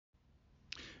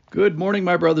Good morning,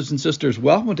 my brothers and sisters.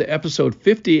 Welcome to episode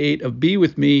 58 of Be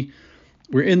With Me.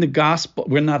 We're in the gospel.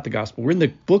 We're not the gospel. We're in the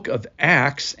book of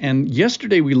Acts. And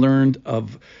yesterday we learned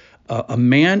of a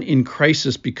man in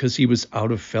crisis because he was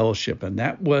out of fellowship. And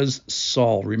that was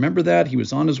Saul. Remember that? He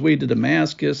was on his way to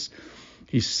Damascus.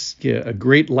 A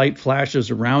great light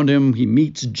flashes around him. He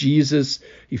meets Jesus.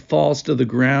 He falls to the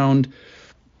ground.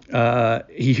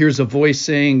 He hears a voice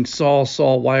saying, Saul,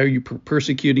 Saul, why are you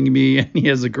persecuting me? And he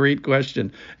has a great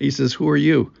question. He says, who are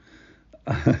you?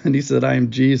 And he said, I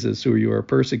am Jesus, who you are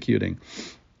persecuting.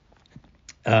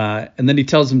 And then he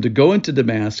tells him to go into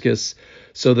Damascus.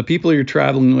 So the people you're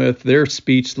traveling with, they're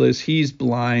speechless. He's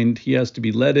blind. He has to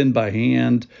be led in by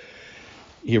hand.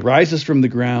 He rises from the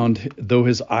ground, though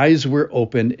his eyes were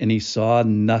opened and he saw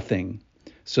nothing.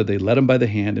 So they led him by the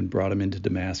hand and brought him into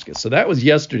Damascus. So that was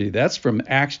yesterday. That's from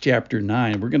Acts chapter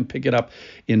 9. We're going to pick it up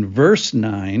in verse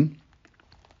 9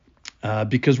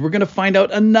 because we're going to find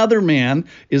out another man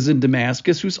is in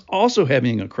Damascus who's also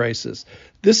having a crisis.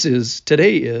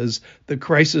 Today is the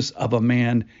crisis of a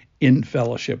man in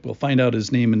fellowship. We'll find out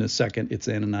his name in a second. It's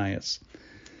Ananias.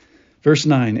 Verse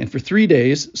 9, and for 3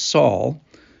 days Saul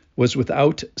was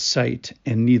without sight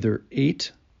and neither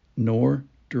ate nor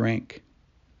drank,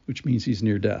 which means he's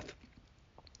near death.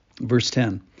 Verse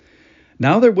 10,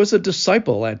 now there was a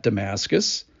disciple at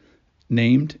Damascus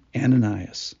named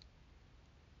Ananias.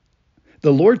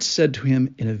 The Lord said to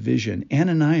him in a vision,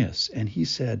 Ananias, and he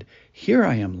said, here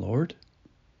I am, Lord.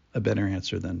 A better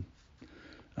answer than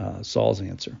Saul's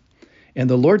answer. And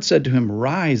the Lord said to him,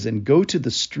 rise and go to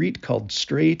the street called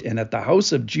Straight, and at the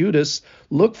house of Judas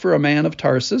look for a man of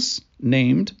Tarsus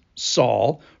named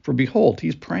Saul, for behold,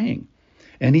 he's praying.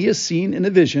 And he has seen in a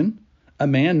vision a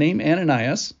man named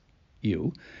Ananias,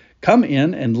 you, come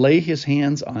in and lay his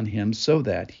hands on him so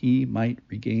that he might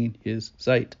regain his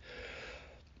sight.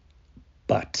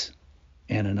 But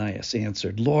Ananias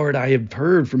answered, Lord, I have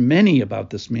heard from many about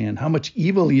this man, how much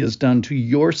evil he has done to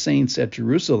your saints at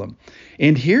Jerusalem.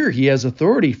 And here he has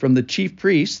authority from the chief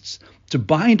priests to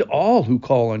bind all who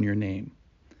call on your name.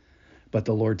 But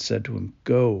the Lord said to him,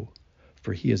 go,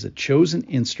 for he is a chosen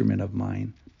instrument of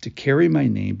mine to carry my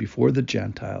name before the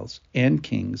Gentiles and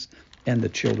kings and the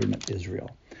children of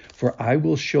Israel. For I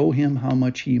will show him how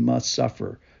much he must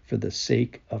suffer for the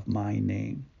sake of my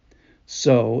name.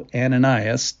 So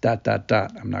Ananias, ...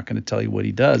 I'm not going to tell you what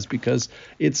he does because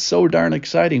it's so darn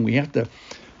exciting. We have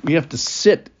to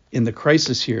sit in the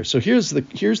crisis here. So here's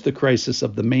the crisis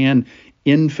of the man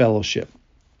in fellowship.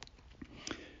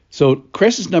 So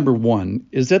crisis number 1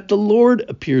 is that the Lord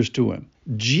appears to him.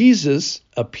 Jesus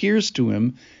appears to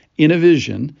him in a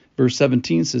vision. Verse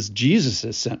 17 says, Jesus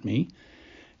has sent me.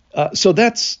 So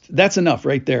that's enough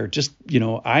right there. Just,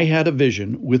 I had a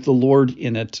vision with the Lord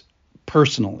in it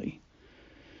personally.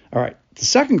 All right. The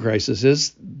second crisis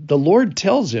is the Lord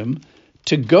tells him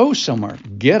to go somewhere,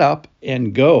 get up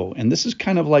and go. And this is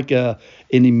kind of like an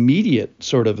immediate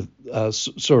sort of a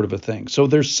thing. So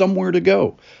there's somewhere to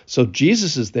go. So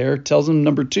Jesus is there, tells him,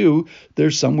 number 2,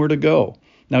 there's somewhere to go.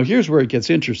 Now, here's where it gets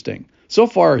interesting. So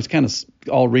far, it's kind of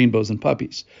all rainbows and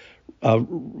puppies.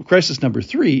 Crisis number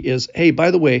 3 is, hey,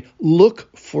 by the way,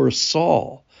 look for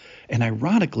Saul. And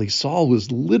ironically, Saul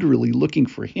was literally looking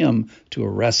for him to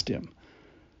arrest him.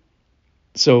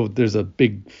 So there's a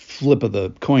big flip of the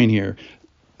coin here.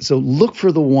 So look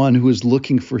for the one who is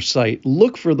looking for sight.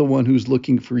 Look for the one who's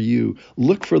looking for you.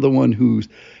 Look for the one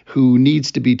who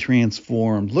needs to be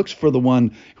transformed. Look for the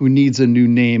one who needs a new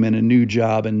name and a new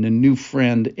job and a new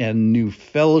friend and new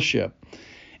fellowship.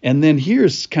 And then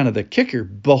here's kind of the kicker.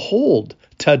 Behold,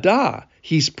 tada,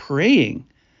 he's praying.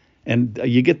 And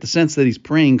you get the sense that he's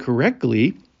praying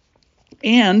correctly.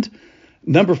 And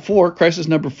crisis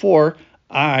number 4,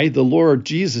 I, the Lord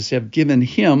Jesus, have given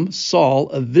him,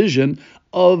 Saul, a vision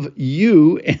of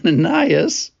you,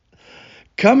 Ananias,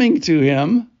 coming to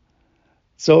him.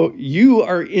 So you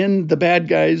are in the bad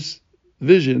guy's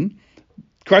vision.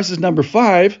 Crisis number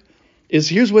 5 is,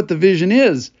 here's what the vision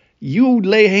is. You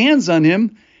lay hands on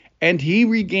him and he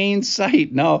regains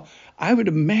sight. Now, I would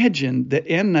imagine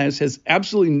that Ananias has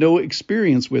absolutely no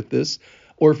experience with this,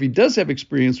 or if he does have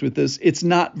experience with this, it's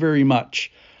not very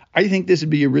much. I think this would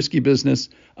be a risky business.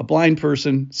 A blind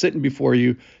person sitting before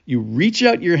you, you reach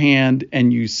out your hand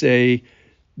and you say,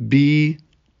 be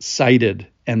sighted,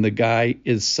 and the guy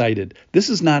is sighted. This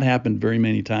has not happened very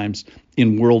many times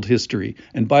in world history.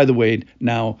 And by the way,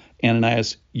 now,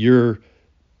 Ananias, you're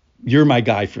my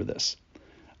guy for this.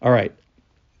 All right.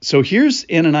 So here's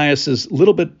Ananias's a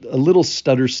little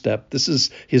stutter step. This is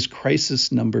his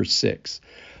crisis number 6.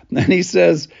 And he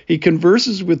says, he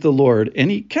converses with the Lord and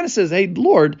he kind of says, hey,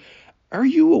 Lord, are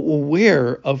you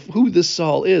aware of who this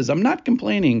Saul is? I'm not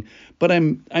complaining, but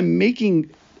I'm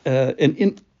making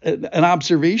an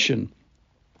observation.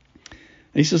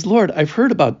 And he says, Lord, I've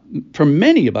heard from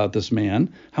many about this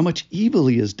man, how much evil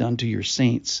he has done to your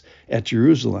saints at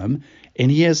Jerusalem, and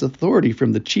he has authority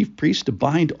from the chief priest to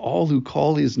bind all who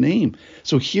call his name.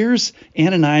 So here's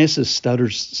Ananias' stutter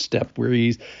step, where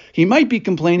he might be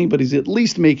complaining, but he's at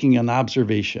least making an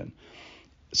observation.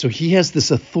 So he has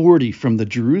this authority from the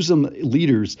Jerusalem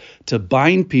leaders to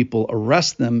bind people,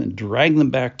 arrest them, and drag them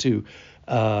back to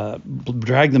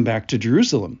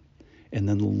Jerusalem. And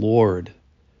then the Lord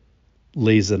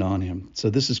lays it on him. So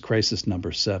this is crisis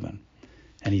number 7.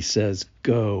 And he says,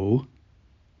 go.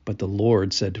 But the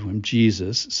Lord said to him,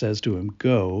 Jesus says to him,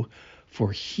 go,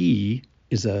 for he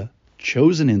is a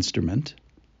chosen instrument.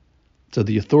 So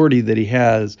the authority that he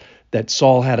has, that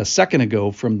Saul had a second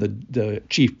ago from the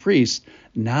chief priest,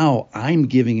 now I'm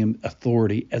giving him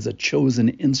authority as a chosen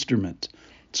instrument.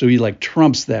 So he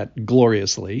trumps that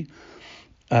gloriously.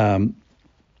 And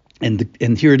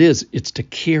here it is. It's to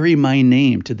carry my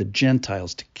name to the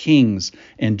Gentiles, to kings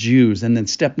and Jews. And then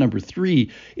step number 3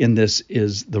 in this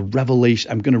is the revelation.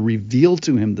 I'm going to reveal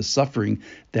to him the suffering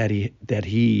that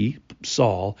he,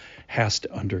 Saul, has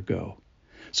to undergo.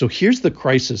 So here's the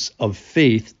crisis of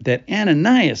faith that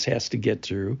Ananias has to get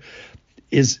through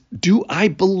is, do I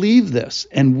believe this?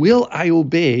 And will I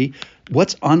obey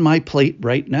what's on my plate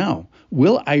right now?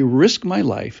 Will I risk my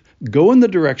life, go in the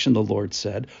direction the Lord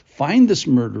said, find this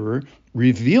murderer,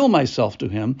 reveal myself to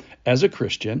him as a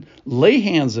Christian, lay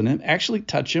hands on him, actually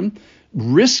touch him,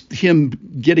 risk him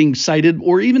getting cited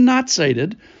or even not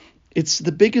cited? It's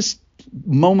the biggest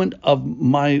moment of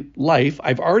my life.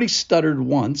 I've already stuttered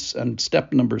once on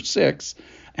step number 6.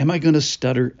 Am I going to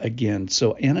stutter again?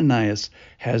 So Ananias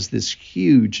has this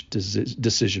huge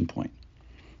decision point.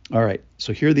 All right,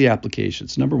 so here are the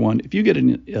applications. Number 1, if you get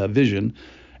a vision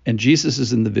and Jesus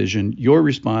is in the vision, your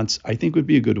response, I think would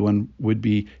be a good one, would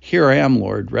be, here I am,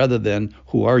 Lord, rather than,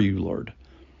 who are you, Lord?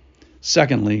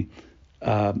 Secondly,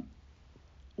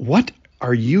 what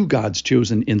are you God's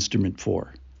chosen instrument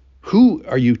for? Who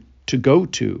are you to go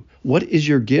to? What is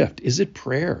your gift? Is it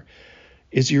prayer?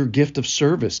 Is your gift of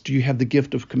service? Do you have the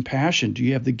gift of compassion? Do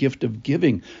you have the gift of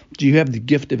giving? Do you have the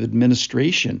gift of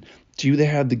administration? Do you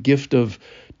have the gift of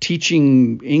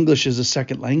teaching English as a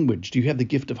second language? Do you have the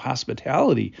gift of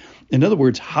hospitality? In other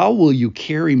words, how will you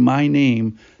carry my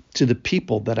name to the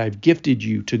people that I've gifted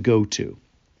you to go to?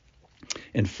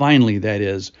 And finally, that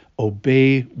is,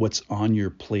 obey what's on your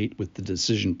plate with the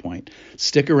decision point.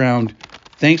 Stick around.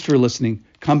 Thanks for listening.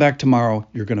 Come back tomorrow.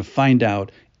 You're going to find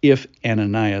out if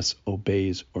Ananias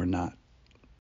obeys or not.